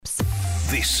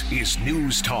This is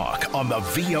News Talk on the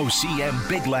VOCM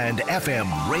Bigland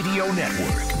FM radio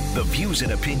network. The views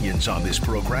and opinions on this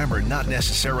program are not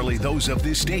necessarily those of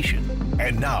this station.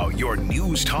 And now your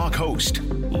News Talk host,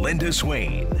 Linda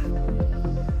Swain.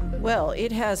 Well,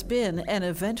 it has been an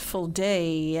eventful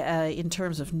day in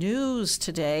terms of news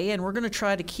today, and we're going to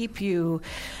try to keep you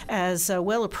as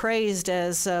well appraised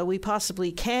as we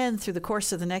possibly can through the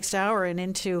course of the next hour and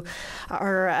into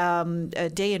our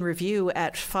day in review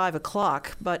at 5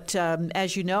 o'clock. But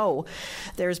as you know,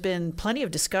 there's been plenty of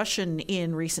discussion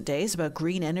in recent days about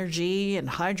green energy and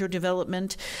hydro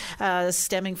development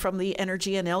stemming from the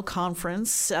Energy NL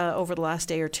conference over the last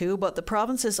day or two. But the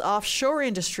province's offshore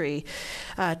industry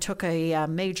took a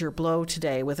major blow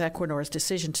today with Equinor's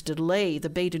decision to delay the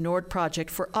Bay du Nord project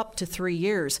for up to 3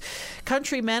 years.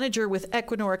 Country manager with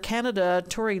Equinor Canada,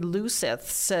 Tori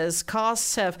Luceth, says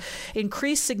costs have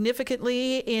increased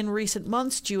significantly in recent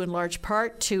months due in large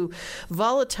part to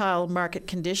volatile market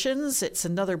conditions. It's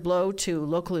another blow to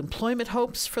local employment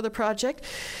hopes for the project.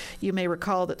 You may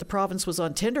recall that the province was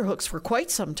on tenterhooks for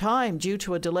quite some time due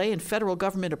to a delay in federal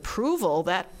government approval.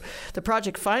 That the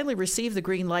project finally received the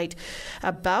green light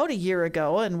about a year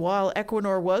ago, and while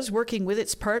Equinor was working with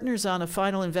its partners on a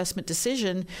final investment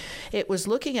decision, it was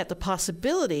looking at the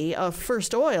possibility of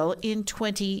first oil in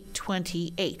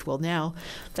 2028. Well, now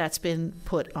that's been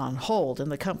put on hold,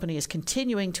 and the company is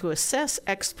continuing to assess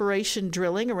exploration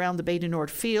drilling around the Bay du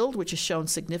Nord field, which has shown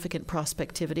significant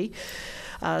prospectivity.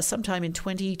 Sometime in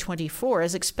 2024.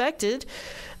 As expected,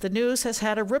 the news has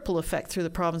had a ripple effect through the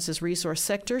province's resource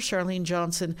sector. Charlene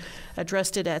Johnson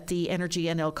addressed it at the Energy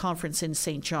NL conference in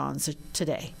St. John's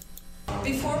today.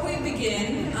 Before we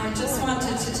begin, I just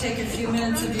wanted to take a few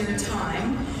minutes of your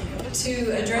time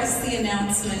to address the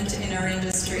announcement in our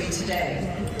industry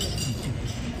today.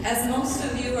 As most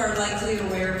of you are likely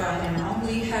aware by now,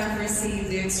 we have received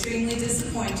the extremely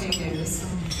disappointing news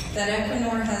that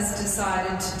Equinor has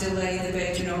decided to delay the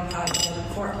Bay du Nord project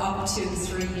for up to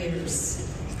 3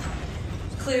 years.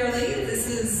 Clearly, this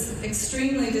is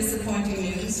extremely disappointing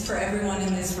news for everyone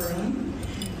in this room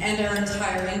and our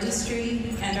entire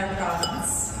industry and our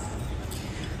province.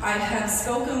 I have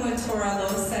spoken with Tora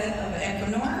Luceth of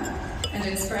Equinor and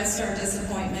expressed our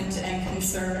disappointment and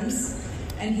concerns,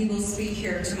 and he will speak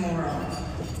here tomorrow.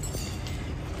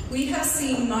 We have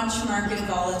seen much market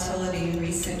volatility in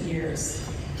recent years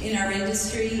in our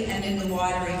industry and in the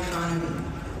wider economy.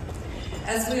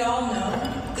 As we all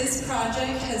know, this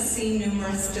project has seen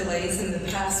numerous delays in the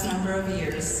past number of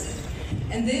years,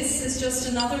 and this is just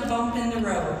another bump in the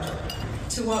road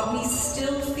to what we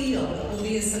still feel will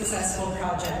be a successful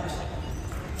project.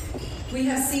 We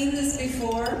have seen this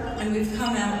before, and we've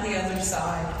come out the other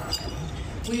side.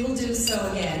 We will do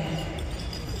so again.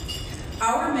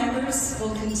 Our members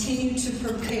will continue to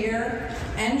prepare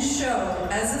and show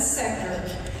as a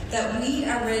sector that we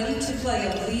are ready to play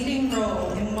a leading role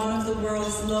in one of the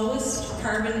world's lowest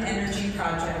carbon energy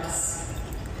projects.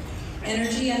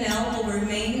 Energy NL will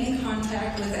remain in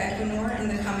contact with Equinor in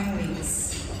the coming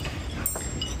weeks.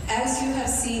 As you have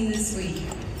seen this week,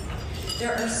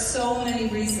 there are so many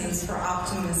reasons for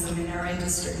optimism in our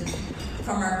industry,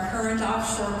 from our current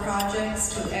offshore projects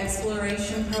to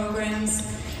exploration programs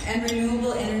and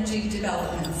renewable energy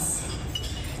developments.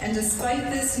 And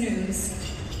despite this news,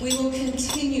 we will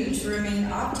continue to remain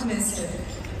optimistic,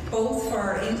 both for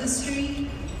our industry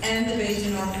and the Bay du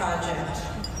Nord project.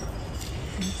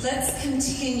 Let's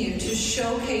continue to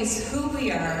showcase who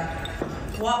we are,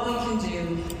 what we can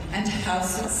do, and how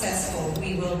successful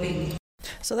we will be.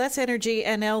 So that's Energy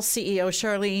NL CEO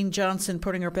Charlene Johnson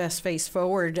putting her best face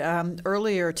forward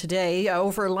earlier today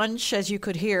over lunch, as you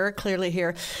could clearly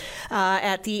hear,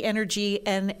 at the Energy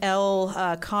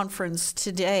NL conference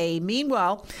today.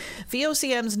 Meanwhile,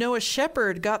 VOCM's Noah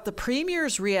Shepherd got the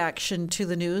Premier's reaction to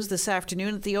the news this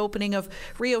afternoon at the opening of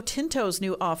Rio Tinto's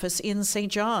new office in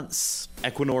St. John's.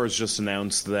 Equinor has just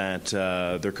announced that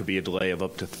there could be a delay of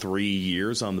up to 3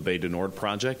 years on the Bay du Nord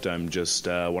project. I'm just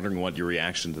wondering what your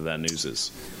reaction to that news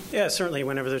is. Yeah, certainly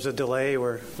whenever there's a delay,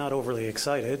 we're not overly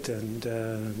excited and,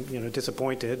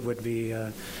 disappointed would be,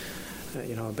 a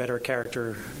better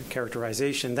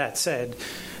characterization. That said,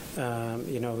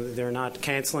 they're not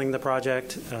canceling the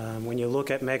project. When you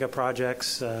look at mega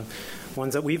projects,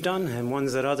 ones that we've done and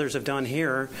ones that others have done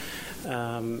here,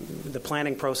 the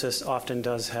planning process often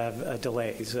does have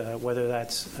delays, whether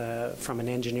that's from an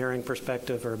engineering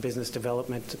perspective or a business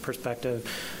development perspective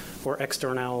or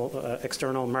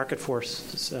external market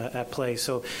forces at play.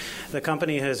 So the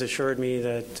company has assured me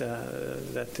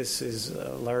that this is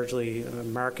largely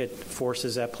market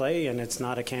forces at play, and it's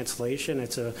not a cancellation.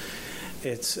 It's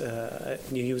it's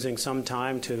using some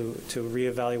time to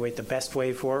reevaluate the best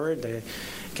way forward. They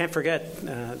can't forget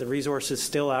the resource is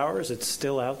still ours. It's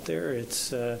still out there.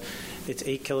 It's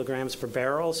 8 kilograms per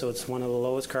barrel, so it's one of the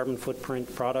lowest carbon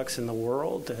footprint products in the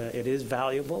world. It is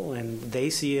valuable, and they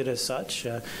see it as such.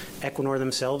 Equinor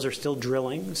themselves are still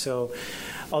drilling, so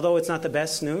although it's not the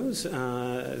best news,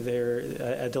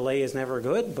 a delay is never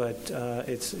good, but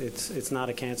it's not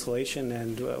a cancellation,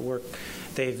 and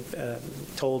they've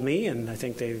told me, and I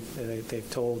think they've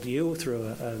told you through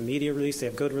a media release. They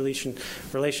have good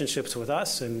relationships with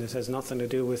us, and this has nothing to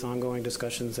do with ongoing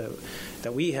discussions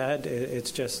that we had.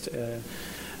 It's just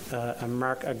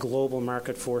a global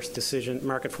market force decision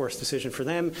for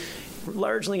them,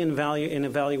 largely in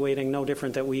evaluating, no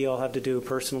different that we all have to do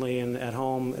personally and at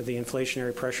home, the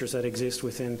inflationary pressures that exist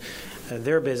within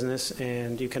their business.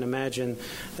 And you can imagine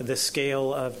the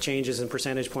scale of changes in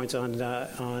percentage points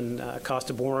on cost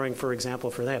of borrowing, for example,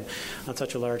 for them on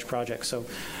such a large project. So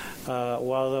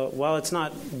while it's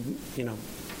not,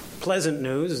 pleasant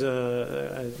news,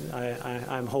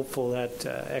 I'm hopeful that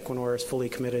Equinor is fully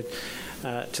committed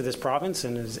to this province,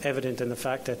 and is evident in the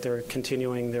fact that they're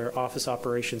continuing their office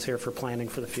operations here for planning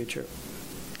for the future.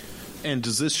 And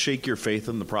does this shake your faith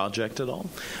in the project at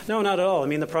all? No, not at all. I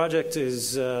mean, the project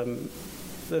is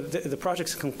the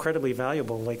project's incredibly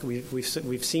valuable. Like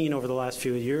we've seen over the last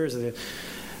few years,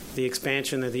 the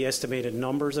expansion of the estimated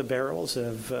numbers of barrels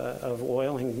of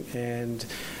oil, and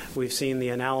we've seen the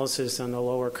analysis on the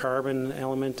lower carbon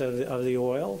element of the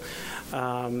oil.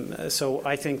 So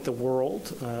I think the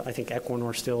world, I think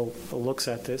Equinor still looks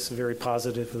at this very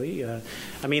positively.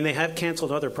 I mean, they have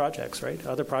canceled other projects, right?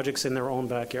 Other projects in their own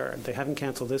backyard. They haven't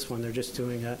canceled this one. They're just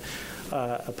doing a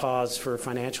pause for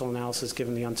financial analysis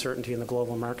given the uncertainty in the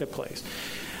global marketplace.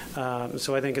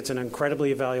 So I think it's an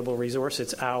incredibly valuable resource.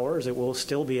 It's ours. It will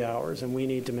still be ours, and we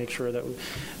need to make sure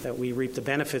that we reap the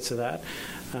benefits of that.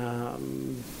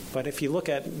 But if you look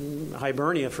at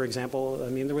Hibernia, for example, I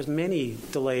mean, there was many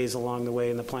delays along the way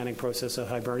in the planning process of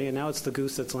Hibernia. Now it's the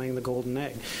goose that's laying the golden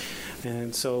egg.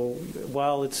 And so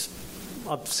while it's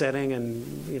upsetting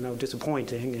and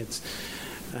disappointing,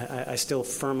 I still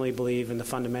firmly believe in the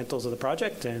fundamentals of the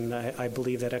project, and I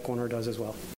believe that Equinor does as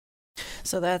well.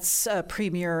 So that's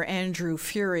Premier Andrew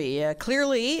Furey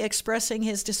clearly expressing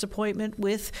his disappointment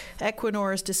with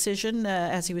Equinor's decision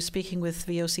as he was speaking with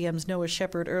VOCM's Noah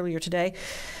Shepherd earlier today,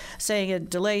 saying a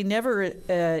delay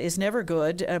is never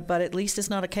good, but at least it's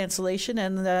not a cancellation.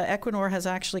 And Equinor has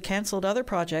actually canceled other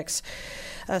projects,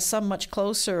 some much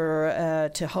closer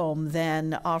to home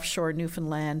than offshore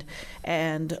Newfoundland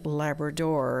and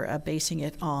Labrador, basing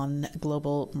it on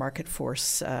global market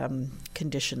force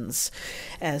conditions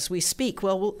as we speak.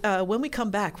 Well, when we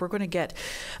come back, we're going to get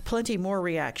plenty more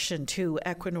reaction to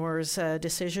Equinor's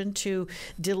decision to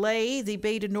delay the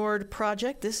Bay du Nord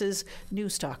project. This is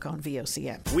News Talk on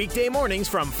VOCM. Weekday mornings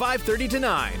from 5:30 to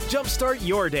 9. Jumpstart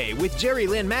your day with Jerry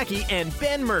Lynn Mackey and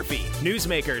Ben Murphy.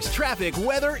 Newsmakers, traffic,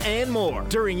 weather, and more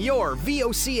during your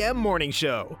VOCM morning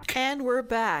show. And we're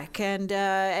back. And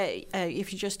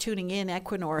if you're just tuning in,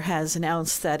 Equinor has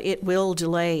announced that it will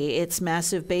delay its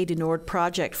massive Bay du Nord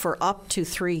project for up to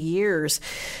 3 years.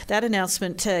 That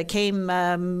announcement came,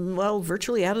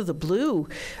 virtually out of the blue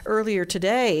earlier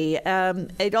today.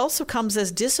 It also comes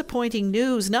as disappointing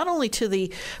news, not only to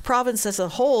the province as a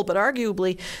whole, but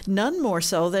arguably none more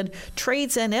so than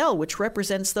Trades NL, which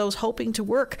represents those hoping to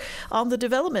work on the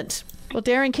development. Well,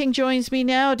 Darren King joins me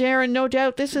now. Darren, no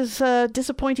doubt this is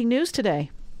disappointing news today.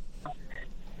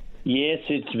 Yes,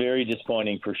 it's very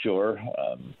disappointing for sure.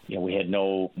 We had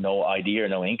no idea,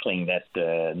 no inkling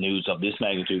that news of this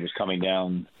magnitude was coming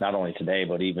down, not only today,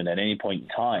 but even at any point in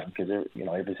time, because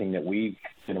everything that we've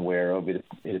been aware of, it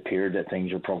appeared that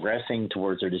things were progressing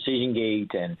towards their decision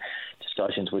gate, and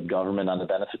discussions with government on the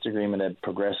benefits agreement had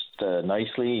progressed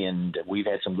nicely, and we've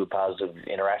had some good positive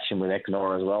interaction with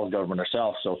Equinor as well as government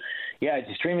ourselves. So, yeah, it's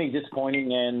extremely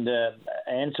disappointing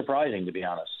and surprising, to be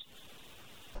honest.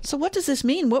 So what does this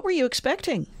mean? What were you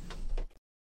expecting?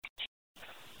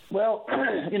 Well,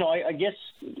 I guess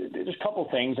there's a couple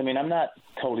things. I mean, I'm not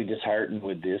totally disheartened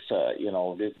with this.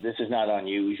 This is not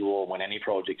unusual when any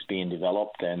project's being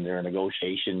developed and there are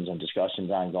negotiations and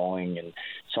discussions ongoing and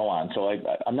so on. So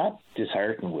I'm not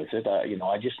disheartened with it.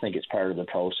 I just think it's part of the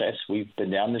process. We've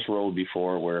been down this road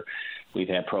before where we've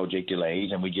had project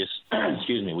delays, and we just,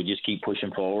 we just keep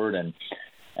pushing forward and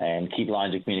and keep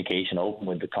lines of communication open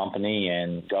with the company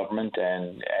and government.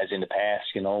 And as in the past,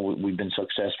 we've been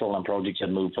successful and projects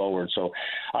have moved forward. So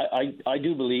I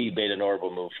do believe Beta Nord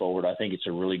will move forward. I think it's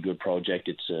a really good project.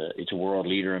 It's a world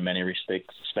leader in many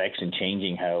respects in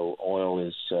changing how oil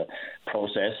is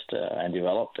processed and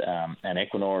developed. And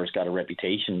Equinor has got a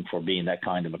reputation for being that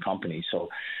kind of a company. So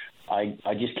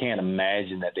I just can't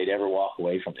imagine that they'd ever walk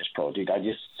away from this project. I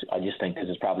just think this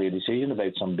is probably a decision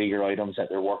about some bigger items that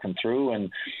they're working through,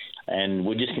 and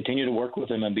we'll just continue to work with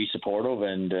them and be supportive,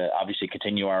 and obviously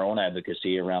continue our own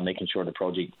advocacy around making sure the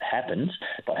project happens,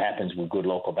 but happens with good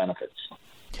local benefits.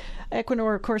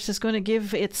 Equinor, of course, is going to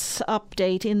give its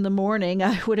update in the morning.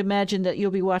 I would imagine that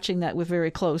you'll be watching that with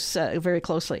very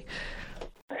closely.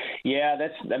 Yeah,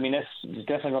 that's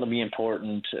definitely going to be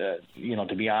important.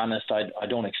 To be honest, I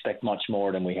don't expect much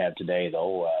more than we have today,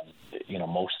 though.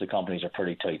 Most of the companies are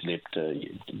pretty tight-lipped.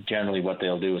 Generally, what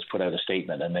they'll do is put out a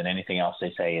statement, and then anything else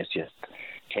they say is just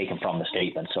taken from the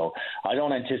statement. So I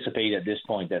don't anticipate at this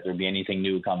point that there'll be anything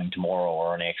new coming tomorrow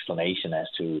or an explanation as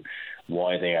to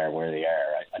why they are where they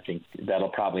are. I think that'll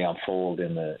probably unfold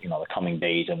in the coming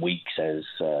days and weeks as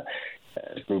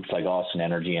groups like Austin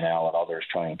Energy and Al and others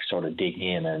try and sort of dig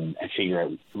in and figure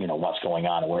out what's going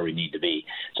on and where we need to be.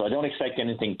 So I don't expect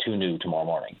anything too new tomorrow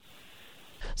morning.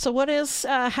 So what is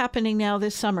happening now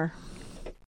this summer?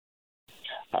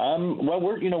 Well,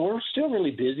 we're still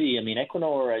really busy. I mean,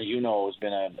 Equinor, as you know, has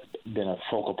been a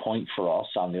focal point for us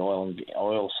on the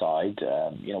oil side.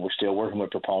 We're still working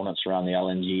with proponents around the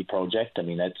LNG project. I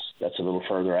mean, that's a little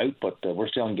further out, but we're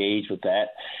still engaged with that.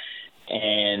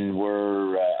 And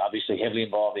we're obviously heavily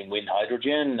involved in wind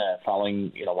hydrogen,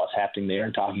 following what's happening there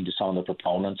and talking to some of the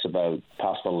proponents about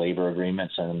possible labor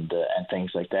agreements and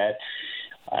things like that.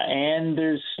 And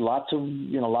there's lots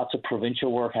of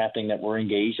provincial work happening that we're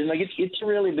engaged in. Like it's a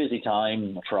really busy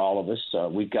time for all of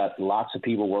us. We've got lots of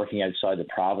people working outside the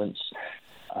province.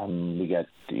 We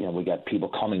got people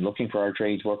coming looking for our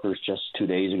trades workers. Just 2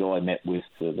 days ago, I met with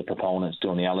the proponents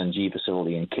doing the LNG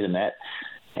facility in Kitimat.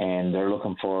 And they're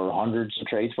looking for hundreds of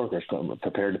trades workers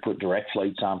prepared to put direct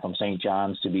flights on from St.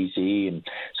 John's to BC. And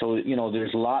so,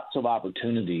 there's lots of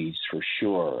opportunities for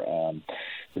sure.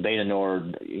 The Beta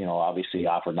Nord, obviously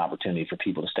offered an opportunity for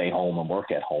people to stay home and work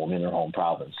at home in their home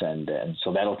province. And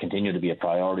so that'll continue to be a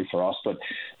priority for us. But,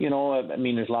 there's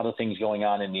a lot of things going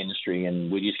on in the industry,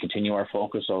 and we just continue our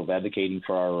focus of advocating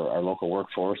for our local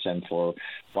workforce and for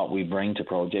what we bring to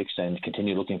projects, and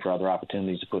continue looking for other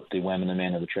opportunities to put the women and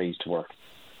men of the trades to work.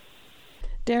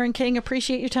 Darren King,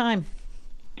 appreciate your time.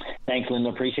 Thanks, Linda.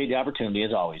 Appreciate the opportunity,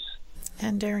 as always.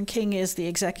 And Darren King is the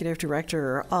executive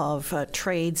director of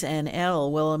Trades NL.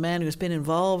 Well, a man who's been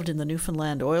involved in the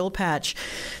Newfoundland oil patch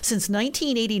since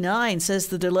 1989 says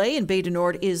the delay in Beta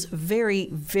Nord is very,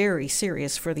 very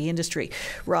serious for the industry.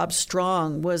 Rob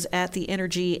Strong was at the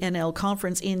Energy NL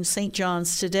conference in St.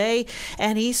 John's today,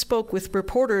 and he spoke with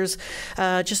reporters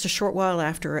just a short while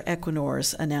after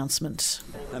Equinor's announcement.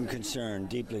 I'm concerned,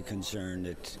 deeply concerned.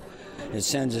 It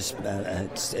sends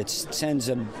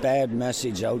a bad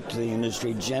message out to the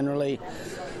industry generally.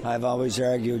 I've always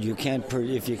argued if you can't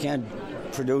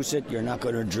produce it, you're not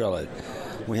going to drill it.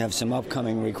 We have some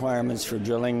upcoming requirements for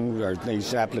drilling, or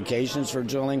these applications for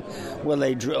drilling. Will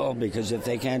they drill? Because if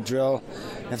they can't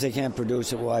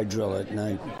produce it, why drill it?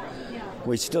 And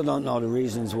we still don't know the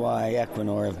reasons why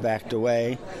Equinor have backed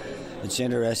away. It's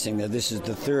interesting that this is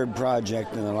the third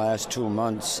project in the last 2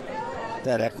 months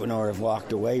that Equinor have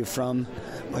walked away from,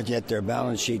 but yet their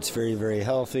balance sheet's very, very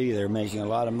healthy. They're making a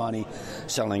lot of money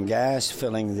selling gas,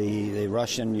 filling the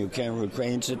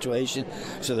Russian-Ukraine situation,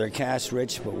 so they're cash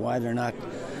rich, but why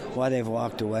they've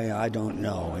walked away, I don't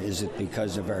know. Is it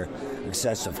because of our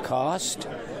excessive cost?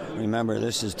 Remember,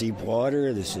 this is deep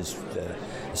water. This is a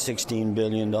 $16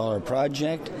 billion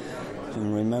project.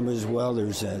 And remember as well,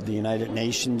 there's the United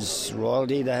Nations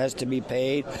royalty that has to be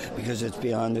paid because it's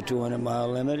beyond the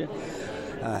 200-mile limit.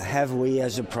 Have we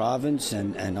as a province,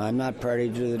 and I'm not party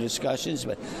to the discussions,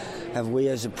 but have we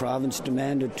as a province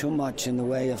demanded too much in the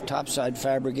way of topside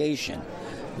fabrication?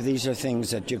 These are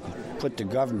things that you put to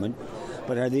government,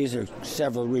 but these are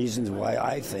several reasons why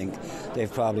I think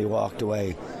they've probably walked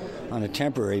away on a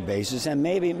temporary basis, and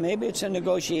maybe it's a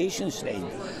negotiation stage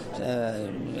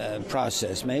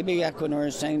process. Maybe Equinor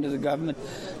is saying to the government,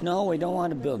 no, we don't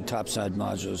want to build topside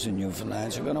modules in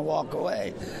Newfoundland, so we're going to walk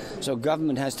away. So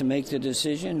government has to make the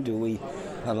decision. Do we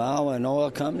allow an oil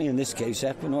company, in this case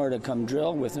Equinor, to come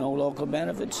drill with no local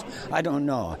benefits? I don't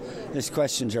know. These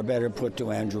questions are better put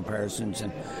to Andrew Parsons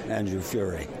and Andrew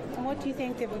Fury. what do you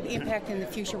think the impact in the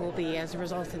future will be as a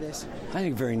result of this? I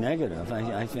think very negative.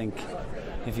 I think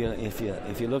if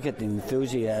you look at the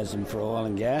enthusiasm for oil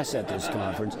and gas at this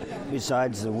conference,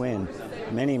 besides the win,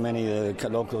 many of the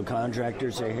local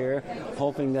contractors are here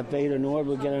hoping that Bay du Nord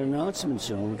will get an announcement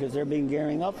soon because they're being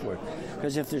gearing up for it.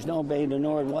 Because if there's no Bay du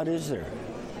Nord, what is there?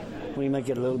 We might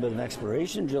get a little bit of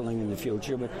exploration drilling in the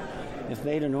future, but if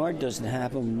Bay du Nord doesn't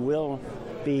happen, will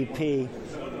BP,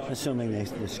 assuming they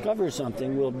discover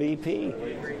something, will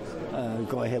BP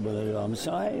go ahead with it?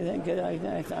 So I think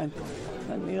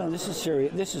this is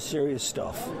serious. This is serious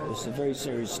stuff. This is very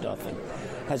serious stuff, and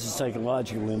has a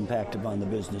psychological impact upon the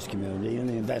business community and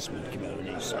the investment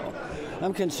community. So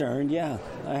I'm concerned. Yeah,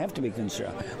 I have to be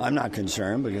concerned. I'm not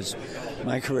concerned because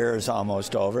my career is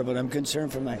almost over, but I'm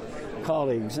concerned for my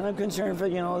colleagues, and I'm concerned for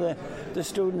the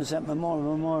students at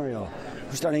Memorial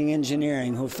studying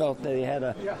engineering who felt they had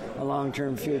a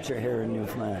long-term future here in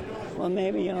Newfoundland. Well,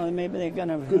 maybe they're going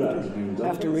to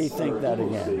have to rethink that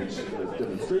again.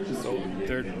 So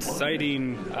they're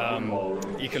citing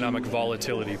economic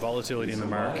volatility in the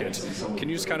market. Can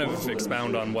you just kind of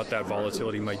expound on what that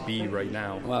volatility might be right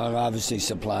now? Well, obviously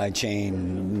supply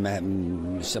chain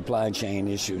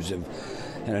issues have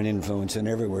had an influence in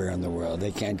everywhere in the world.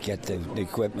 They can't get the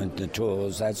equipment, the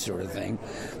tools, that sort of thing.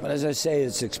 But as I say,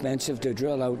 it's expensive to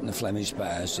drill out in the Flemish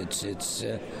Pass. It's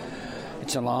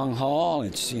a long haul.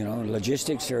 It's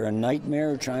logistics are a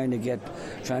nightmare trying to get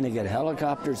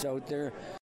helicopters out there.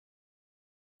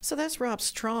 So that's Rob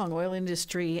Strong, oil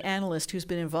industry analyst who's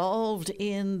been involved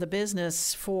in the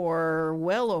business for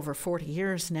well over 40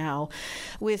 years now,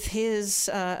 with his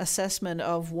assessment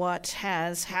of what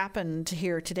has happened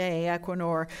here today.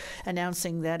 Equinor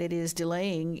announcing that it is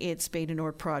delaying its Bay du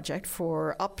Nord project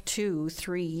for up to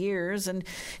 3 years, and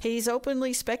he's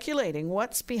openly speculating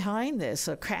what's behind this.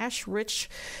 A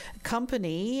cash-rich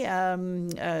company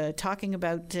talking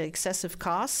about excessive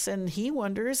costs, and he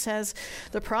wonders, has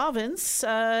the province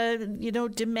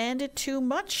demanded too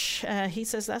much? He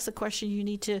says that's a question you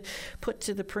need to put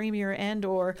to the Premier and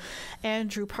or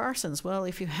Andrew Parsons. Well,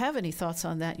 if you have any thoughts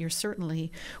on that, you're certainly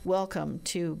welcome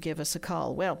to give us a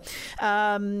call. Well,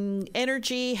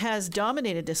 energy has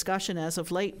dominated discussion as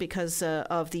of late because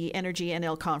of the Energy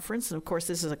NL conference. And of course,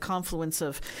 this is a confluence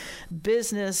of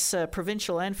business,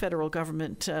 provincial and federal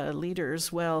government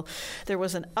leaders. Well, there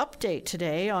was an update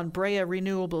today on Brea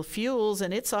Renewable Fuels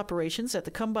and its operations at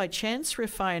the Come By Chance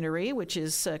refinery, which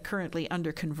is currently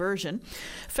under conversion.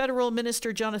 Federal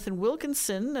Minister Jonathan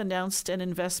Wilkinson announced an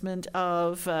investment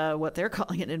of what they're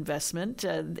calling an investment,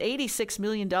 $86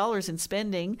 million in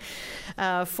spending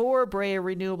for Brea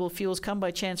Renewable Fuels Come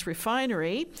By Chance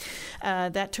refinery.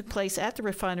 That took place at the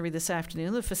refinery this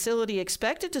afternoon. The facility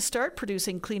expected to start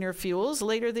producing cleaner fuels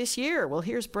later this year. Well,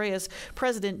 here's Brea's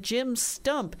President Jim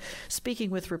Stump speaking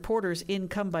with reporters in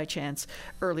Come By Chance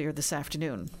earlier this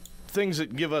afternoon. Things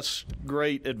that give us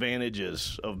great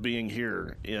advantages of being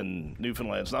here in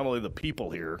Newfoundland. It's not only the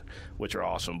people here, which are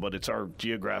awesome, but it's our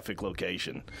geographic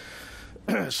location.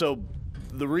 So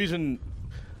the reason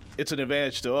it's an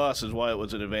advantage to us is why it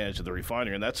was an advantage to the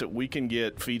refinery, and that's that we can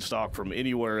get feedstock from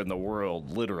anywhere in the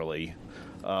world, literally.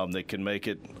 They can make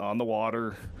it on the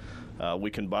water.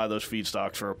 We can buy those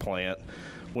feedstocks for our plant.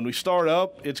 When we start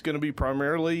up, it's going to be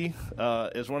primarily,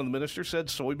 as one of the ministers said,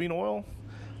 soybean oil.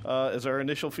 As our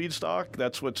initial feedstock.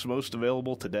 That's what's most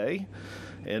available today.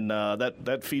 And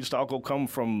that feedstock will come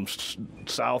from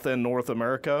South and North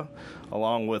America,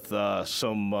 along with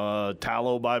some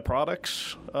tallow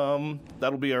byproducts.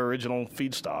 That'll be our original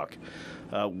feedstock.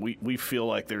 We feel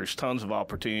like there's tons of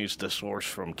opportunities to source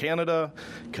from Canada.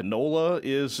 Canola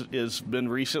is been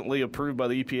recently approved by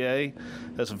the EPA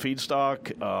as a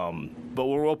feedstock, but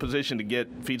we're well positioned to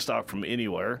get feedstock from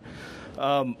anywhere.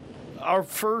 Our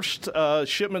first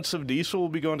shipments of diesel will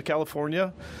be going to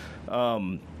California.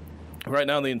 Right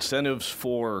now, the incentives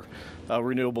for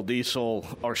renewable diesel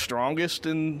are strongest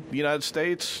in the United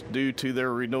States due to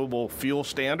their renewable fuel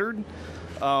standard,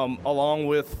 along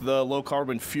with the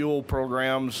low-carbon fuel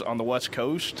programs on the West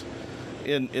Coast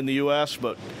in the U.S.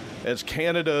 But as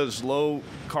Canada's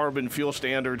low-carbon fuel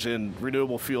standards and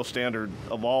renewable fuel standard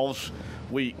evolves,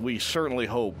 we certainly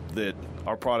hope that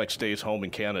our product stays home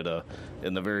in Canada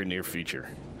in the very near future.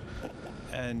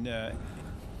 And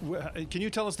can you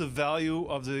tell us the value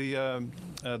of the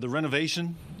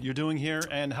renovation you're doing here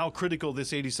and how critical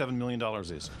this $87 million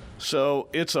is? So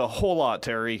it's a whole lot,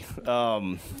 Terry.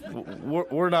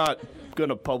 We're not going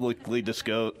to publicly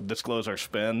disclose our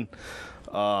spend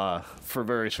for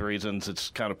various reasons. It's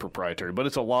kind of proprietary, but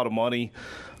it's a lot of money.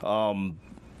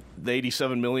 The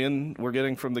 $87 million we're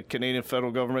getting from the Canadian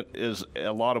federal government is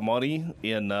a lot of money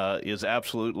and is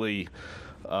absolutely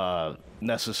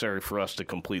necessary for us to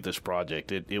complete this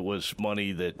project. It was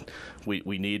money that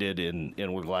we needed,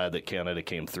 and we're glad that Canada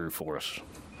came through for us.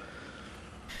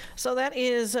 So that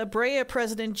is Brea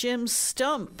President Jim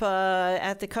Stump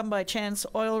at the Come By Chance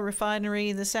oil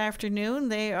refinery this afternoon.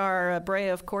 They are, Brea,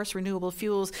 of course, Renewable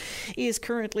Fuels is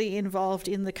currently involved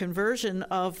in the conversion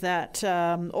of that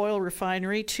oil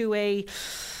refinery to a,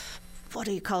 what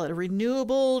do you call it, a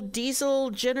renewable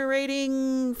diesel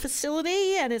generating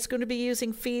facility, and it's going to be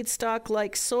using feedstock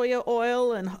like soya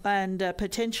oil and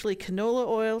potentially canola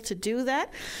oil to do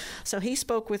that. So he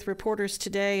spoke with reporters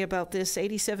today about this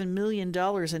 $87 million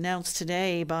announced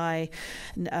today by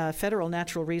Federal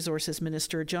Natural Resources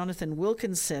Minister Jonathan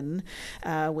Wilkinson,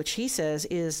 which he says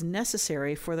is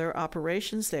necessary for their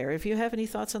operations there. If you have any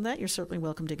thoughts on that, you're certainly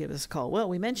welcome to give us a call. Well,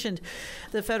 we mentioned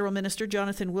the Federal Minister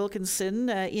Jonathan Wilkinson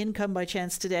in Come By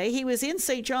Chance today. He was in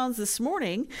St. John's this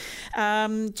morning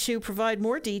to provide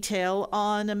more detail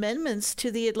on amendments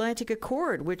to the Atlantic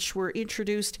Accord, which were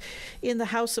introduced in the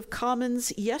House of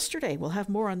Commons yesterday. We'll have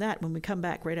more on that when we come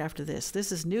back right after this.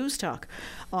 This is News Talk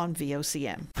on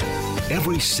VOCM.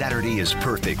 Every Saturday is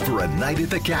perfect for a night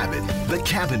at the cabin. The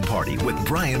Cabin Party with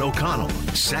Brian O'Connell.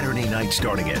 Saturday night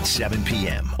starting at 7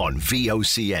 p.m. on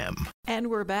VOCM. And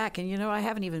we're back. And, you know, I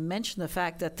haven't even mentioned the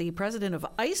fact that the president of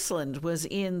Iceland was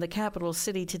in the capital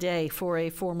city today for a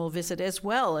formal visit as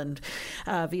well. And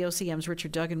VOCM's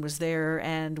Richard Duggan was there,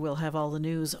 and we'll have all the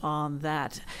news on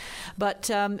that. But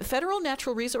Federal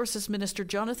Natural Resources Minister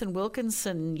Jonathan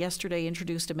Wilkinson yesterday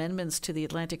introduced amendments to the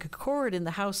Atlantic Accord in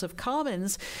the House of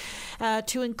Commons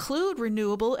to include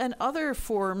renewable and other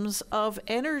forms of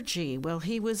energy. Well,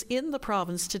 he was in the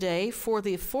province today for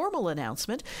the formal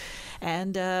announcement,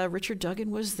 and Richard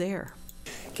Duggan was there.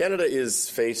 Canada is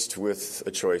faced with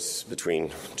a choice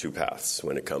between two paths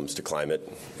when it comes to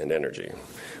climate and energy.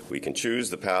 We can choose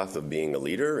the path of being a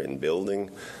leader in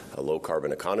building a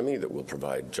low-carbon economy that will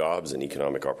provide jobs and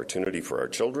economic opportunity for our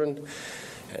children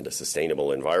and a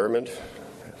sustainable environment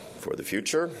for the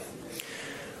future.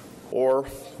 Or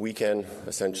we can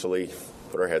essentially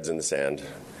put our heads in the sand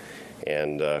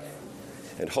and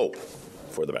hope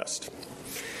for the best.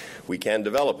 We can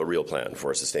develop a real plan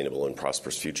for a sustainable and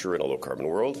prosperous future in a low-carbon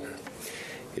world.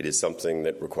 It is something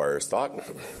that requires thought,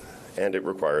 and it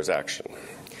requires action.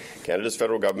 Canada's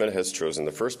federal government has chosen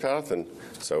the first path, and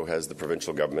so has the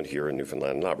provincial government here in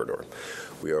Newfoundland and Labrador.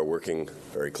 We are working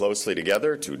very closely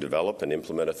together to develop and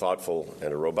implement a thoughtful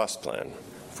and a robust plan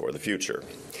for the future.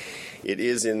 It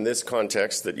is in this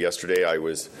context that yesterday I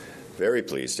was very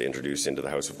pleased to introduce into the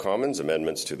House of Commons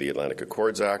amendments to the Atlantic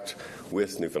Accords Act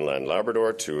with Newfoundland and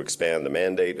Labrador to expand the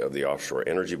mandate of the Offshore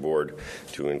Energy Board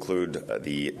to include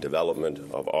the development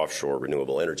of offshore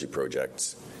renewable energy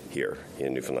projects here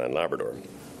in Newfoundland and Labrador.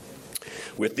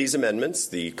 With these amendments,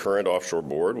 the current offshore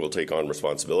board will take on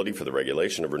responsibility for the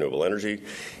regulation of renewable energy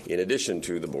in addition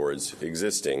to the board's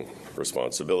existing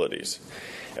responsibilities.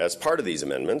 As part of these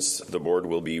amendments, the board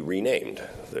will be renamed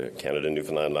the Canada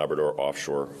Newfoundland Labrador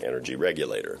Offshore Energy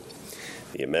Regulator.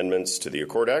 The amendments to the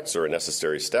Accord Acts are a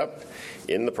necessary step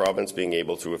in the province being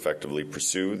able to effectively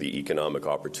pursue the economic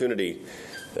opportunity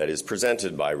that is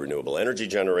presented by renewable energy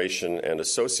generation and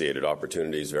associated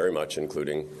opportunities, very much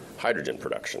including hydrogen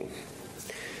production.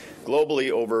 Globally,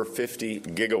 over 50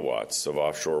 gigawatts of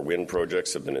offshore wind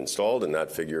projects have been installed, and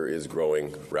that figure is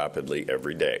growing rapidly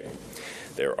every day.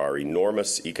 There are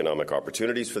enormous economic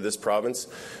opportunities for this province,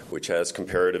 which has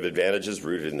comparative advantages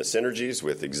rooted in the synergies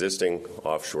with existing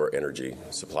offshore energy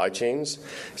supply chains,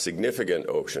 significant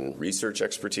ocean research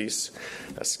expertise,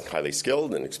 a highly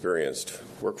skilled and experienced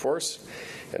workforce,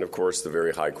 and, of course, the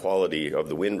very high quality of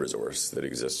the wind resource that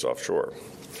exists offshore.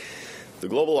 The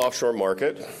global offshore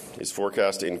market is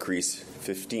forecast to increase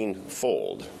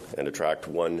 15-fold and attract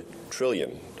 $1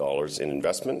 trillion in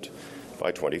investment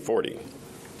by 2040.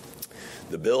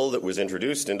 The bill that was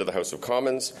introduced into the House of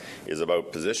Commons is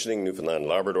about positioning Newfoundland and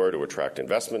Labrador to attract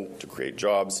investment, to create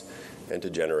jobs, and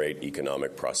to generate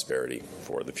economic prosperity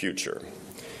for the future.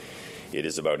 It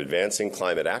is about advancing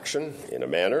climate action in a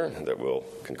manner that will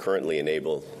concurrently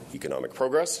enable economic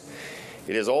progress.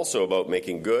 It is also about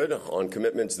making good on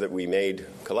commitments that we made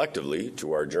collectively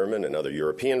to our German and other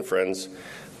European friends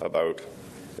about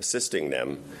assisting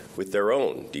them with their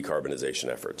own decarbonization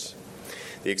efforts.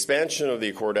 The expansion of the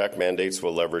Accord Act mandates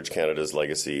will leverage Canada's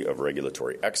legacy of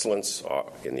regulatory excellence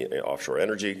in the offshore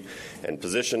energy and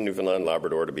position Newfoundland and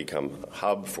Labrador to become a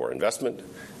hub for investment,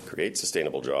 create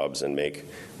sustainable jobs, and make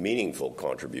meaningful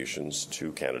contributions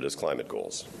to Canada's climate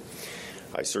goals.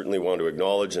 I certainly want to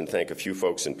acknowledge and thank a few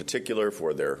folks in particular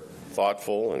for their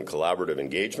thoughtful and collaborative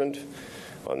engagement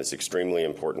on this extremely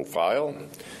important file.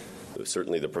 The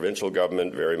certainly the provincial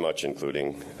government, very much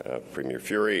including Premier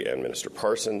Furey and Minister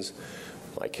Parsons,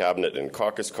 my cabinet and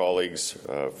caucus colleagues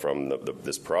from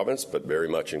this province, but very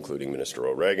much including Minister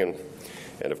O'Regan,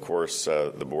 and of course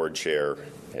the board chair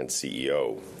and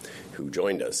CEO who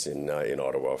joined us in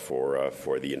Ottawa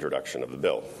for the introduction of the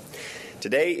bill.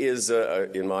 Today is,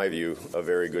 in my view, a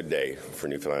very good day for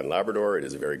Newfoundland and Labrador. It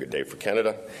is a very good day for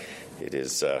Canada. It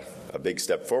is a big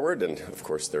step forward, and of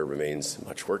course there remains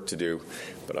much work to do,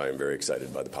 but I am very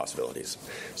excited by the possibilities.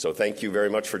 So thank you very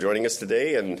much for joining us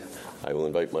today, and I will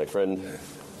invite my friend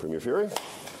Premier Furey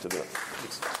to the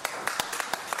next.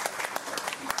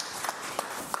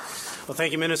 Well,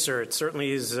 thank you, Minister. It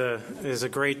certainly is a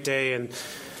great day, and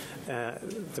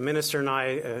the Minister and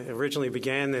I originally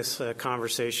began this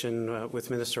conversation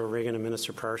with Minister O'Regan and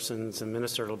Minister Parsons and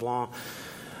Minister LeBlanc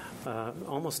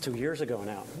almost 2 years ago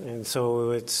now, and so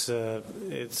it's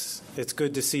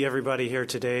good to see everybody here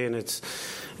today, and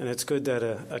it's good that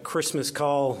a Christmas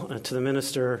call to the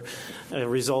Minister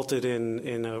resulted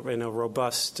in a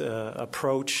robust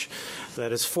approach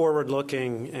that is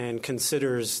forward-looking and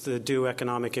considers the due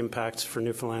economic impacts for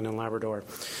Newfoundland and Labrador.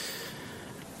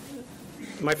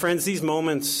 My friends, these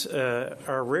moments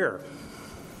are rare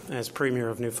as Premier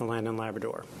of Newfoundland and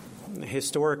Labrador.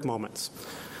 Historic moments.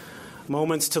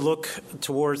 Moments to look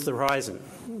towards the horizon,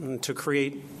 and to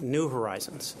create new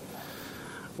horizons.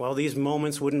 Well, these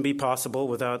moments wouldn't be possible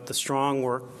without the strong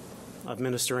work of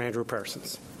Minister Andrew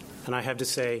Parsons. And I have to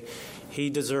say,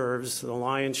 he deserves the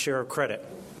lion's share of credit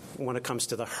when it comes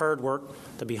to the hard work,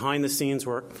 the behind-the-scenes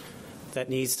work that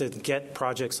needs to get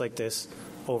projects like this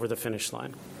over the finish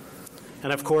line.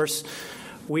 And of course,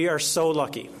 we are so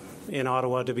lucky in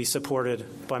Ottawa to be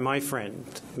supported by my friend,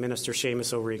 Minister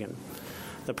Seamus O'Regan.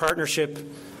 The partnership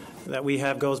that we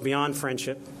have goes beyond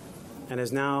friendship and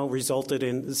has now resulted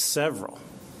in several,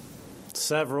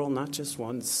 not just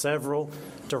one, several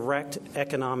direct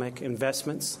economic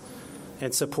investments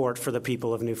and support for the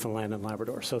people of Newfoundland and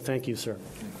Labrador. So thank you, sir.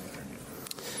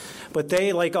 But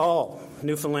they, like all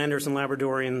Newfoundlanders and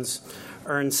Labradorians,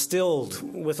 are instilled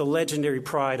with a legendary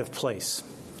pride of place,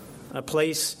 a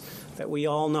place that we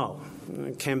all know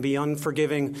can be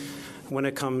unforgiving when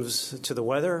it comes to the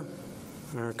weather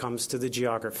or it comes to the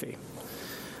geography.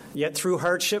 Yet through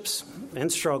hardships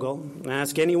and struggle,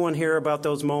 ask anyone here about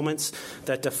those moments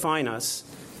that define us,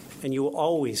 and you will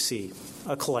always see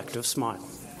a collective smile.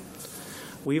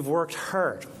 We've worked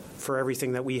hard for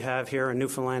everything that we have here in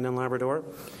Newfoundland and Labrador,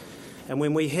 and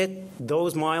when we hit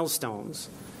those milestones,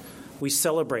 we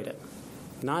celebrate it,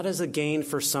 not as a gain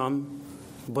for some,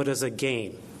 but as a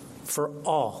gain for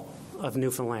all of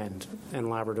Newfoundland and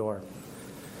Labrador.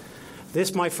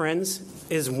 This, my friends,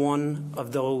 is one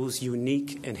of those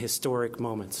unique and historic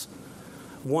moments,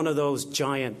 one of those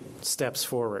giant steps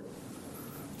forward.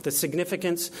 The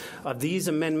significance of these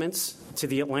amendments to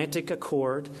the Atlantic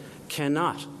Accord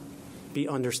cannot be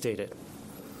understated.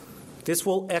 This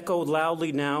will echo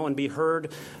loudly now and be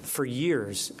heard for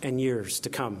years and years to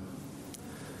come.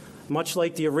 Much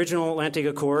like the original Atlantic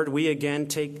Accord, we again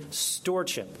take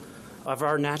stewardship of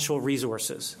our natural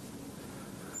resources.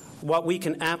 What we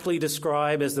can aptly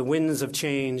describe as the winds of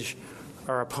change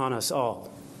are upon us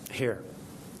all here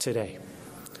today.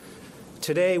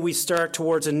 Today, we start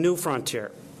towards a new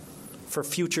frontier for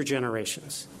future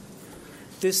generations.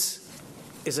 This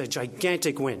is a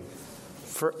gigantic win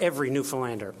for every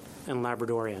Newfoundlander and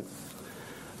Labradorian,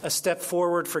 a step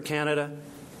forward for Canada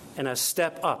and a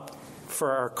step up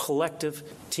for our collective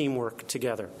teamwork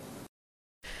together.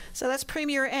 So that's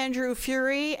Premier Andrew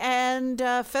Furey and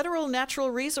Federal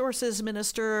Natural Resources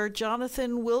Minister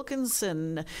Jonathan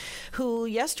Wilkinson, who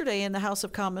yesterday in the House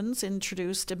of Commons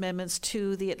introduced amendments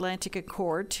to the Atlantic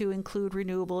Accord to include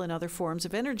renewable and other forms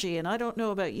of energy. And I don't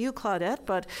know about you, Claudette,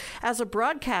 but as a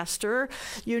broadcaster,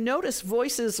 you notice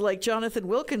voices like Jonathan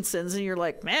Wilkinson's and you're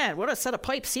like, man, what a set of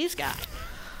pipes he's got.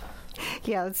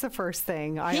 Yeah, that's the first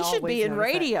thing. He should be in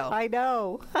radio. I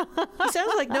know. He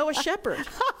sounds like Noah Shepherd.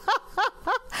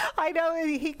 I know.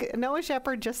 Noah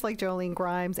Shepherd, just like Jolene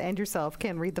Grimes and yourself,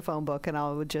 can read the phone book, and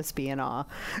I would just be in awe.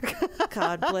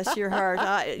 God bless your heart.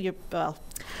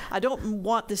 I don't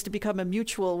want this to become a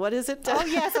mutual, what is it? Oh,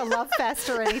 yes, a love fest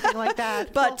or anything like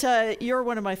that. But you're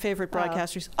one of my favorite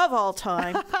broadcasters of all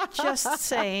time. Just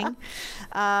saying.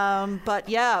 But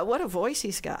yeah, what a voice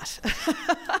he's got.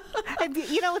 And,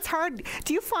 it's hard.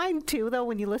 Do you find, too, though,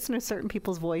 when you listen to certain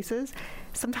people's voices,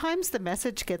 sometimes the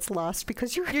message gets lost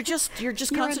because you're just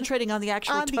concentrating on the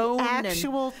actual tone.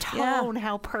 The tone,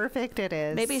 how perfect it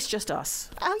is. Maybe it's just us.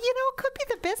 Oh, it could be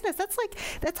the business.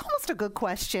 That's almost a good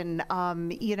question,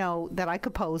 that I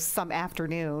could pose some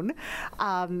afternoon.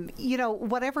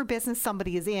 Whatever business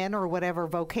somebody is in or whatever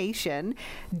vocation,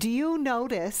 do you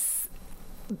notice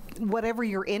whatever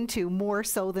you're into more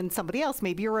so than somebody else?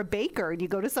 Maybe you're a baker and you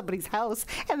go to somebody's house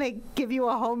and they give you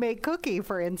a homemade cookie,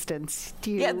 for instance.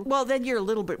 Well, then you're a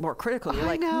little bit more critical. You're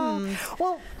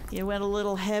Well, you went a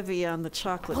little heavy on the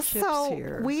chocolate chips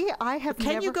here.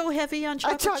 Can you go heavy on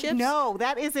chocolate chips? No,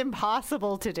 that is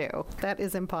impossible to do. That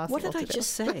is impossible. What did I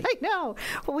just say? I know.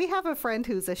 Well, we have a friend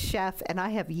who's a chef, and I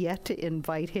have yet to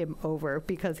invite him over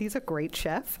because he's a great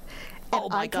chef. Oh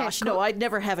my gosh! No, I'd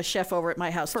never have a chef over at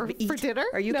my house to eat. For dinner.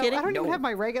 Are you kidding? I don't even have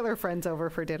my regular friends over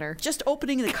for dinner. Just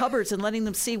opening the cupboards and letting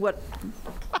them see what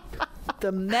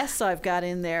the mess I've got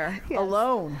in there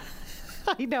alone.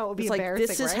 I know, it would be it's embarrassing,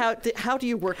 this is right? how do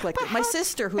you work like that? My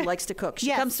sister, who likes to cook, she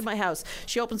comes to my house.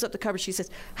 She opens up the cupboard. She says,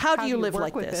 how do you live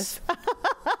like this?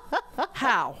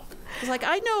 How? It's like,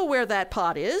 I know where that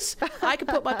pot is. I can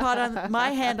put my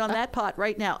hand on that pot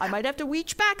right now. I might have to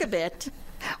reach back a bit.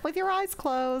 With your eyes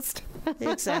closed.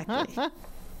 Exactly.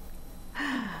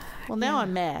 Well, now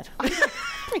I'm mad.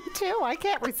 Me too. I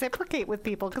can't reciprocate with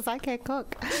people because I can't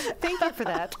cook. Thank you for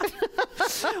that.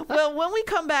 Well, when we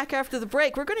come back after the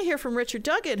break, we're going to hear from Richard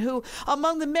Duggan, who,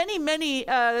 among the many, many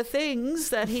things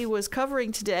that he was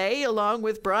covering today, along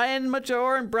with Brian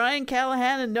Major and Brian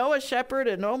Callahan and Noah Shepard,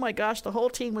 and oh my gosh, the whole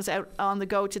team was out on the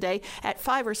go today at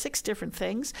 5 or 6 different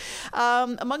things.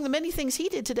 Among the many things he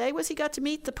did today was he got to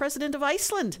meet the president of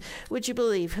Iceland, would you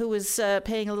believe, who was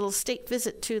paying a little state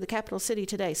visit to the capital city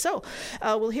today. So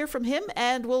we'll hear from him,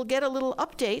 and we'll get a little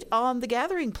update on the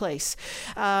gathering place,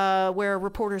 where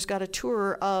reporters got a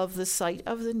tour of the site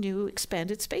of the new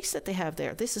expanded space that they have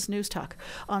there. This is News Talk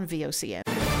on VOCM.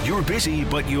 You're busy,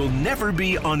 but you'll never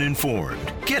be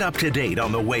uninformed. Get up to date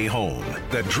on the way home.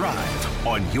 The Drive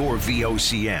on your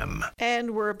VOCM.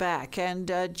 And we're back.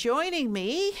 And joining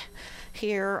me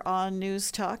here on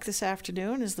News Talk this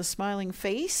afternoon is the smiling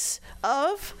face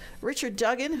of Richard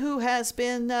Duggan, who has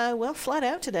been, flat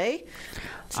out today.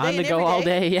 On the go all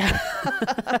day, yeah.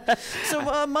 So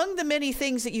among the many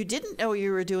things that you didn't know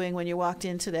you were doing when you walked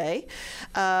in today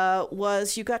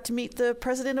was you got to meet the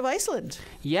president of Iceland.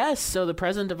 Yes, so the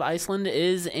president of Iceland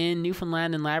is in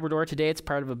Newfoundland and Labrador today. It's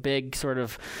part of a big sort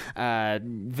of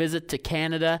visit to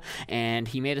Canada, and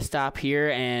he made a stop here,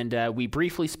 and we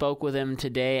briefly spoke with him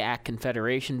today at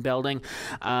Confederation Building.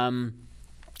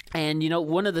 And,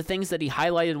 one of the things that he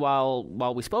highlighted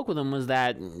while we spoke with him was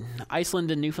that Iceland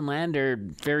and Newfoundland are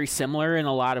very similar in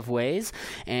a lot of ways.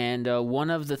 And one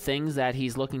of the things that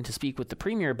he's looking to speak with the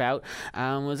Premier about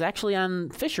was actually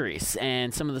on fisheries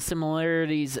and some of the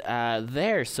similarities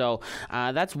there. So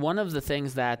that's one of the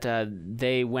things that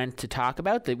they went to talk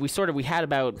about. We had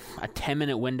about a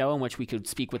 10-minute window in which we could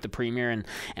speak with the Premier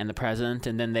and the President,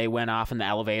 and then they went off in the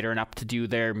elevator and up to do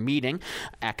their meeting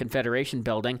at Confederation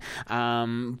Building.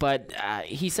 But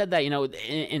he said that,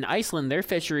 in Iceland, their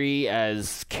fishery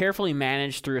is carefully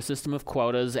managed through a system of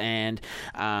quotas, and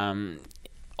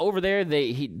over there,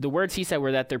 the words he said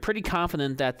were that they're pretty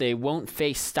confident that they won't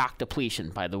face stock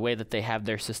depletion by the way that they have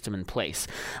their system in place.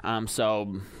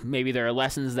 So maybe there are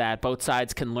lessons that both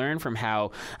sides can learn from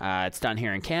how it's done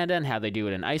here in Canada and how they do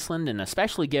it in Iceland, and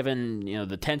especially given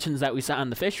the tensions that we saw in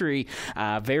the fishery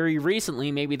very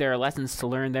recently, maybe there are lessons to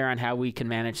learn there on how we can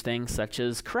manage things such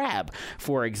as crab,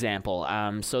 for example.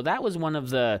 So that was one of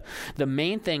the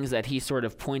main things that he sort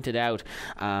of pointed out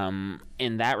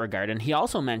in that regard. And he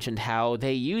also mentioned how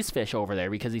they use fish over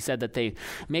there, because he said that they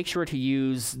make sure to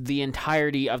use the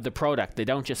entirety of the product. They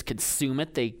don't just consume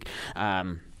it. They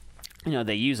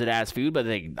they use it as food, but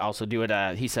they also do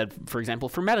it, he said, for example,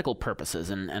 for medical purposes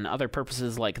and other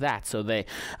purposes like that. So they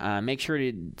make sure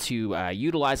to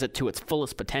utilize it to its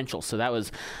fullest potential. So that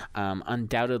was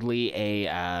undoubtedly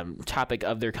a topic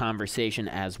of their conversation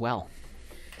as well.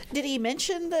 Did he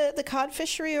mention the cod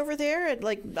fishery over there? And,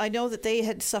 I know that they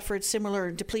had suffered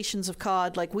similar depletions of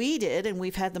cod like we did, and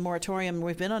we've had the moratorium.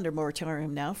 We've been under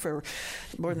moratorium now for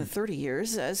more than 30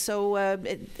 years.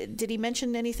 Did he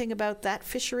mention anything about that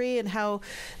fishery and how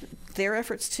their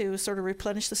efforts to sort of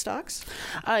replenish the stocks?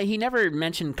 He never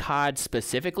mentioned cod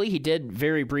specifically. He did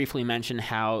very briefly mention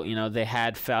how they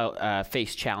had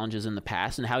faced challenges in the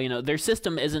past, and how their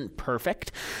system isn't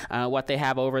perfect, what they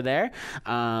have over there.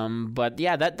 But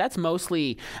yeah, that's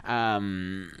mostly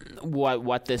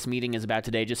what this meeting is about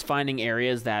today. Just finding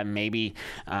areas that maybe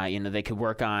they could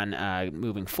work on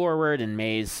moving forward, and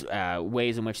ways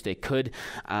in which they could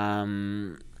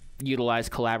utilize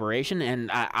collaboration. And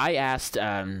I asked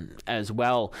as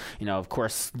well, of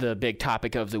course, the big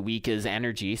topic of the week is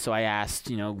energy. So I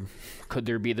asked, could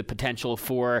there be the potential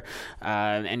for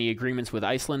any agreements with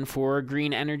Iceland for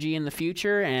green energy in the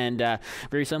future? And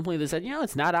very simply, they said,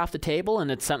 it's not off the table,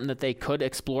 and it's something that they could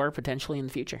explore potentially in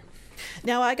the future.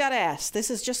 Now, I got to ask, this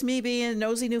is just me being a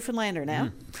nosy Newfoundlander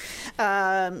now.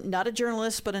 Not a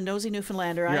journalist, but a nosy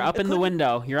Newfoundlander. You're up in the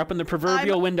window. You're up in the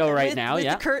proverbial window right now. With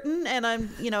the curtain, and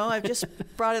I've just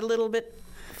brought it a little bit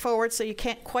forward so you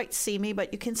can't quite see me,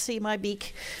 but you can see my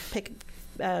beak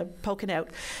poking out.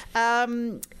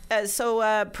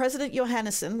 So President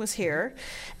Johannesson was here,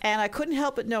 and I couldn't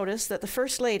help but notice that the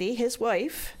First Lady, his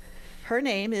wife, her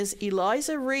name is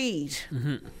Eliza Reid,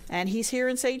 and he's here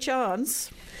in St. John's.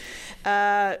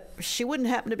 She wouldn't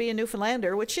happen to be a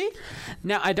Newfoundlander, would she?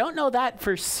 Now, I don't know that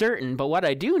for certain, but what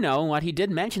I do know, and what he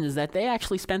did mention, is that they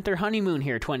actually spent their honeymoon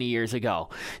here 20 years ago.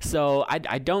 So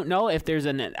I don't know if there's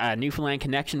a Newfoundland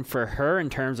connection for her in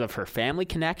terms of her family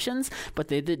connections, but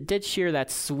they did share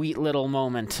that sweet little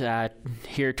moment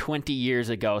here 20 years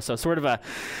ago. So sort of a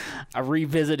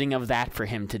revisiting of that for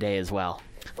him today as well.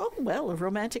 Oh, well, a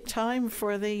romantic time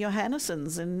for the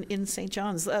Johannessons in St.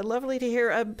 John's. Lovely to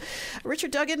hear.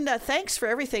 Richard Duggan, thanks for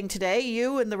everything today.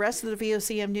 You and the rest of the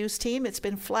VOCM News team. It's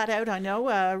been flat out, I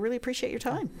know. Really appreciate your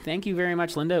time. Thank you very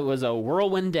much, Linda. It was a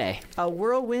whirlwind day. A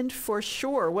whirlwind for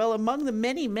sure. Well, among the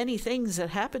many, many things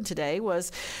that happened today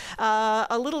was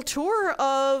a little tour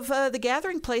of the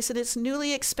Gathering Place and its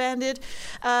newly expanded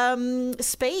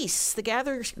space. The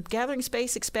Gathering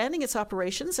Space expanding its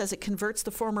operations as it converts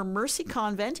the former Mercy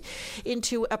Convent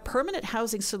into a permanent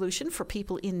housing solution for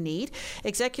people in need.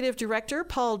 Executive Director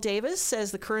Paul Davis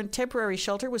says the current temporary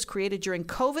shelter was created during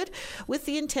COVID with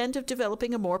the intent of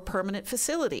developing a more permanent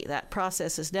facility. That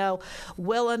process is now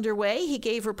well underway. He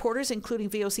gave reporters, including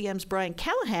VOCM's Brian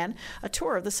Callahan, a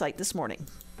tour of the site this morning.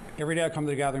 Every day I come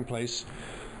to the Gathering Place,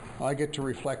 I get to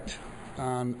reflect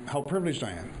on how privileged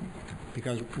I am,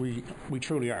 because we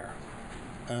truly are.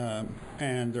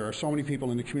 And there are so many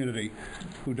people in the community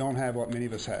who don't have what many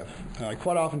of us have. I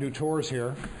quite often do tours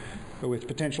here with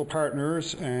potential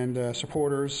partners and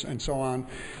supporters and so on.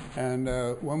 And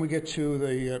when we get to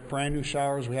the brand new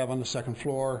showers we have on the second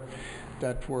floor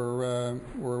that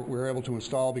we're able to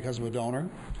install because of a donor,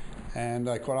 and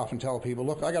I quite often tell people,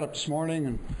 look, I got up this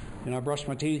morning and I brushed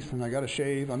my teeth and I got a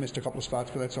shave. I missed a couple of spots,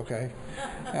 but that's okay.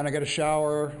 And I get a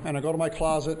shower and I go to my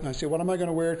closet and I say, what am I going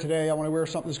to wear today? I want to wear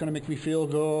something that's going to make me feel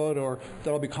good or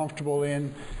that I'll be comfortable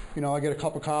in. I get a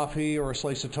cup of coffee or a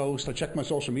slice of toast. I check my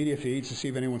social media feeds to see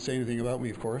if anyone's saying anything about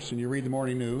me, of course. And you read the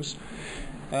morning news.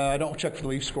 I don't check for the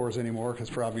Leaf scores anymore because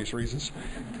for obvious reasons.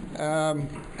 And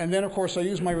then, of course, I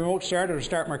use my remote starter to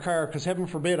start my car because heaven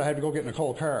forbid I had to go get in a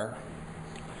cold car.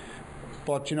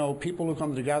 But, people who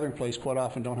come to the Gathering Place quite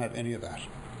often don't have any of that.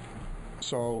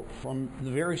 So from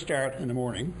the very start in the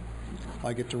morning,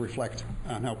 I get to reflect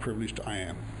on how privileged I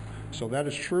am. So that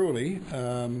is truly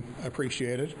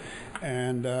appreciated,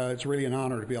 and it's really an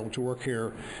honor to be able to work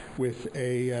here with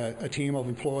a team of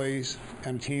employees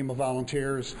and a team of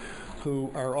volunteers who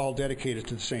are all dedicated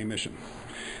to the same mission.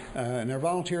 And our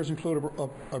volunteers include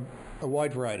a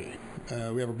wide variety.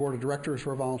 We have a board of directors who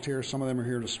are volunteers. Some of them are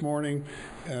here this morning.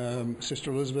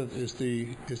 Sister Elizabeth is the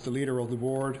leader of the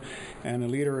board, and a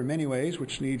leader in many ways,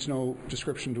 which needs no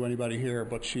description to anybody here,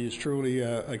 but she is truly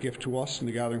a gift to us in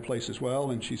the Gathering Place as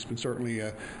well, and she's been certainly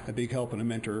a big help and a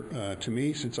mentor to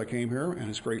me since I came here, and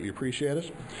it's greatly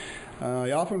appreciated.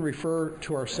 I often refer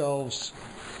to ourselves,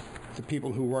 the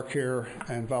people who work here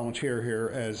and volunteer here,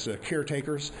 as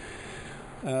caretakers.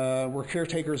 We're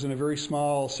caretakers in a very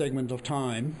small segment of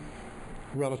time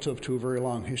relative to a very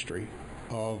long history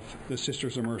of the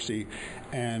Sisters of Mercy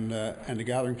and the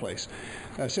Gathering Place.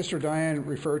 Sister Diane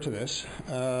referred to this,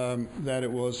 that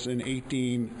it was in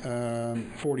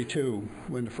 1842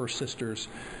 when the first sisters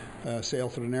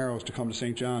sailed through the Narrows to come to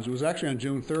St. John's. It was actually on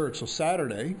June 3rd, so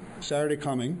Saturday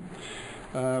coming,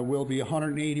 will be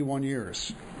 181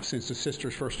 years since the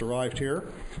sisters first arrived here.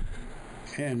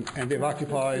 And they've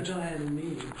occupied... Sister Diane and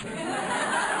me.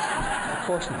 Of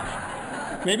course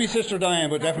not. Maybe Sister Diane,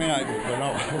 but definitely not. But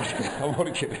no, I'm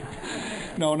only kidding.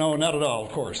 No, not at all,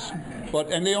 of course.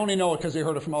 And they only know it because they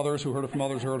heard it from others, who heard it from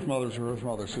others, who heard it from others, who heard it from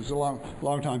others. So it's a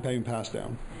long time being passed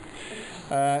down.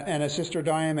 And as Sister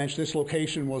Diane mentioned, this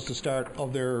location was the start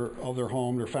of their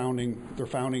home, their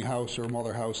founding house or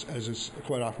mother house, as it's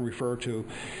quite often referred to.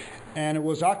 And it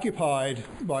was occupied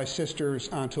by sisters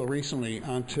until recently,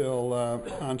 until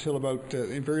about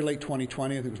in very late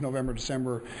 2020. I think it was November,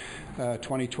 December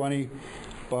 2020,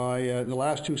 by the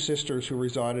last two sisters who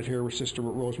resided here were Sister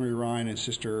Rosemary Ryan and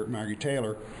Sister Margie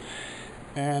Taylor.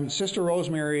 And Sister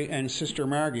Rosemary and Sister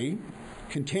Margie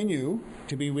continue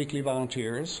to be weekly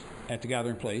volunteers at the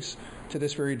Gathering Place to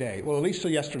this very day. Well, at least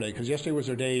till yesterday, because yesterday was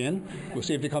their day in. We'll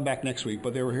see if they come back next week,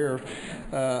 but they were here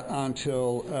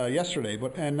until yesterday.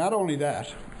 And not only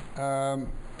that,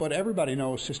 but everybody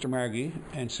knows Sister Margie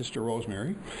and Sister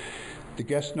Rosemary. The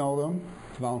guests know them,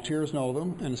 the volunteers know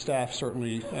them, and the staff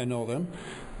certainly know them.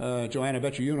 Joanne, I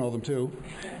bet you know them too.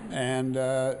 And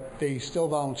they still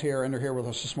volunteer, and they're here with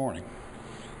us this morning.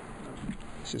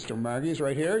 Sister Margie is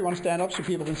right here. You want to stand up so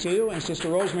people can see you? And Sister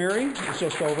Rosemary is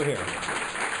just over here.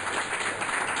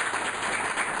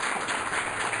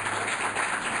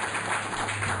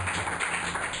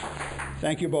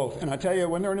 Thank you both. And I tell you,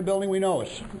 when they're in the building, we know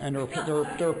it, and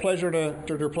they're a pleasure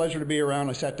to be around.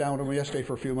 I sat down with them yesterday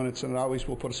for a few minutes, and it always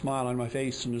will put a smile on my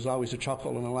face, and there's always a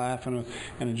chuckle and a laugh and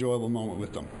an enjoyable moment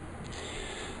with them.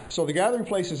 So the Gathering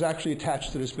Place is actually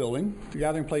attached to this building. The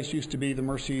Gathering Place used to be the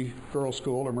Mercy Girls'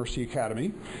 School or Mercy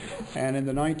Academy, and in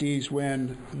the 90s,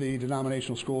 when the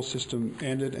denominational school system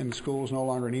ended and the school was no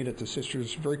longer needed, the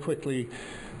sisters very quickly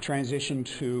transitioned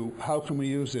to how can we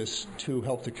use this to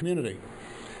help the community.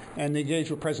 And they engage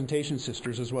with Presentation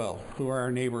Sisters as well, who are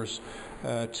our neighbors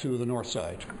to the north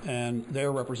side. And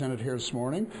they're represented here this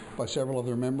morning by several of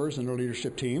their members and their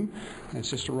leadership team. And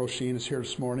Sister Roisin is here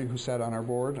this morning, who sat on our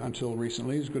board until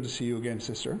recently. It's good to see you again,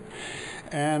 Sister.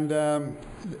 And,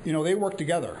 they work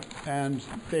together. And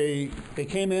they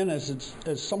came in as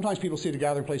sometimes people see the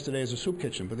Gathering Place today as a soup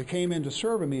kitchen, but they came in to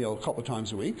serve a meal a couple of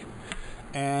times a week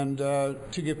and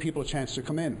to give people a chance to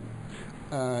come in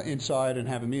inside and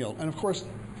have a meal. And, of course,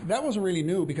 that wasn't really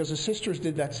new because the sisters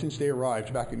did that since they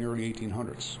arrived back in the early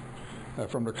 1800s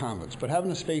from their convents. But having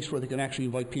a space where they can actually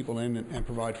invite people in and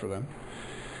provide for them.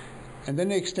 And then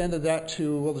they extended that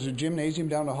to, there's a gymnasium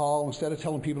down the hall. Instead of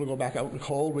telling people to go back out in the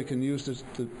cold, we can use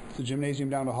the gymnasium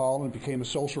down the hall, and it became a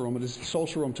social room. It is a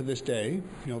social room to this day,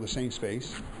 the same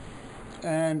space.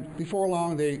 And before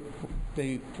long, they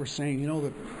were saying,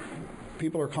 that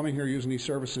people are coming here using these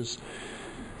services.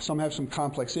 Some have some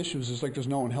complex issues. It's like there's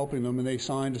no one helping them, and they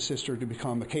signed a sister to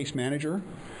become a case manager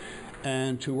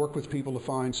and to work with people to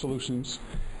find solutions.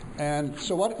 And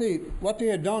so what they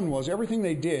had done was everything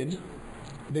they did,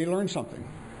 they learned something.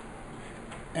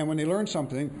 And when they learned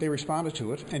something, they responded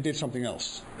to it and did something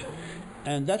else.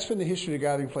 And that's been the history of the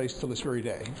Gathering Place till this very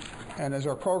day. And as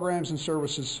our programs and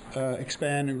services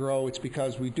expand and grow, it's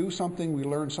because we do something, we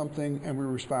learn something, and we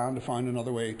respond to find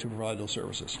another way to provide those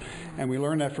services. And we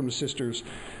learned that from the sisters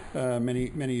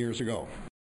many, many years ago.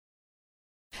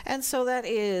 And so that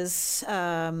is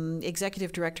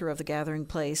Executive Director of the Gathering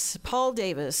Place, Paul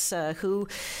Davis, who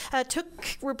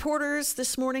took reporters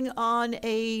this morning on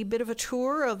a bit of a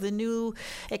tour of the new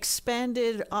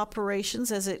expanded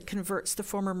operations as it converts the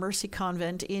former Mercy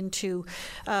Convent into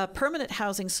a permanent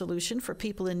housing solution for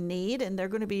people in need. And they're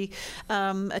going to be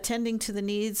attending to the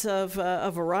needs of a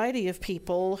variety of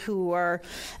people who are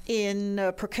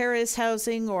in precarious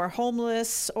housing or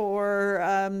homeless or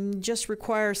just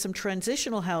require some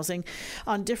transitional housing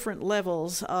on different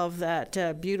levels of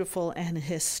that beautiful and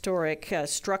historic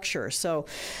structure. So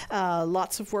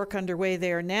lots of work underway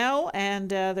there now, and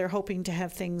they're hoping to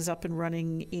have things up and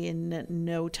running in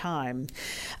no time.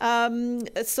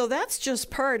 So that's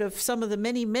just part of some of the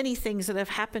many, many things that have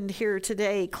happened here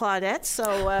today, Claudette.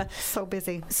 So so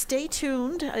busy. Stay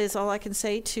tuned is all I can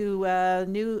say to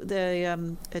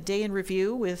the Day in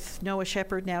Review with Noah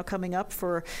Shepherd now coming up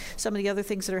for some of the other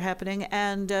things that are happening.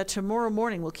 And tomorrow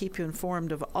morning we'll keep you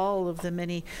informed of all of the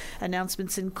many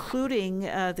announcements, including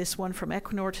this one from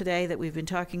Equinor today that we've been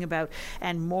talking about,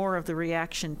 and more of the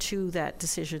reaction to that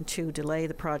decision to delay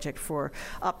the project for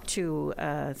up to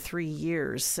 3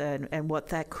 years, and what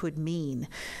that could mean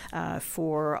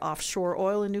for offshore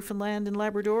oil in Newfoundland and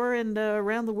Labrador and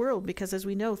around the world, because as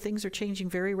we know, things are changing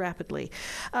very rapidly.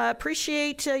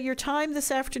 Appreciate your time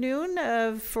this afternoon.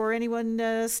 For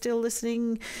anyone still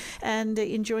listening and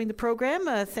enjoying the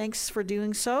program, thanks for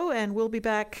doing so, and we'll be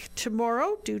back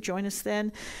tomorrow. Do join us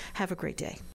then. Have a great day.